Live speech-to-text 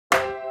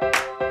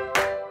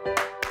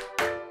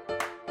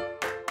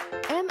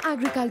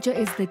agriculture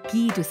is the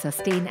key to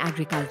sustain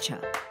agriculture,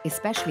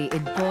 especially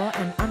in poor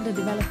and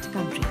underdeveloped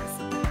countries.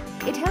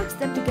 It helps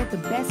them to get the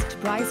best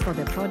price for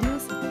their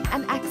produce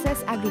and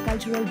access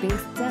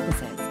agricultural-based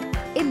services.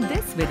 In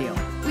this video,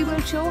 we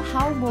will show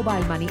how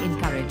mobile money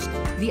encouraged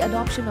the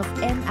adoption of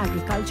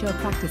agriculture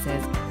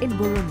practices in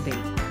Burundi.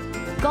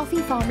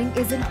 Coffee farming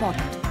is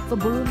important for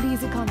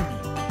Burundi's economy.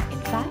 In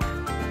fact,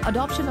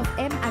 adoption of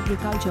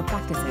agriculture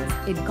practices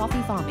in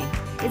coffee farming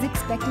is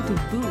expected to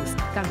boost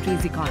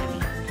country's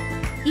economy.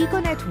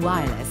 EcoNet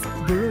Wireless,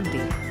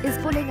 Burundi, is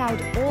pulling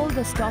out all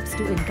the stops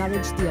to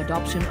encourage the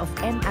adoption of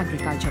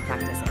agriculture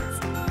practices.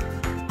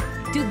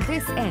 To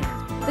this end,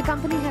 the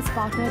company has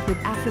partnered with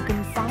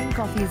African Fine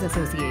Coffees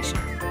Association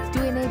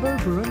to enable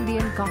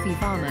Burundian coffee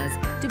farmers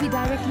to be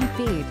directly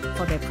paid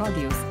for their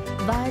produce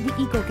via the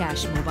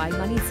EcoCash mobile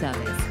money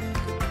service.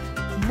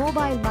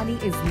 Mobile money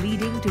is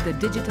leading to the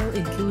digital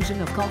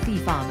inclusion of coffee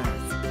farmers.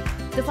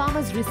 The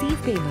farmers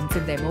receive payments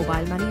in their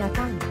mobile money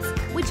accounts,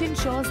 which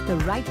ensures the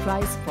right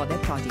price for their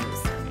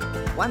produce.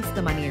 Once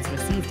the money is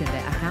received in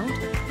their account,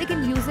 they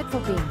can use it for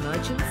paying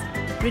merchants,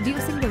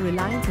 reducing the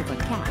reliance over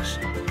cash.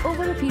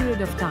 Over a period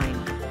of time,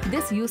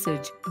 this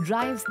usage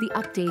drives the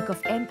uptake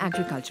of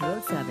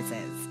agricultural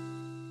services.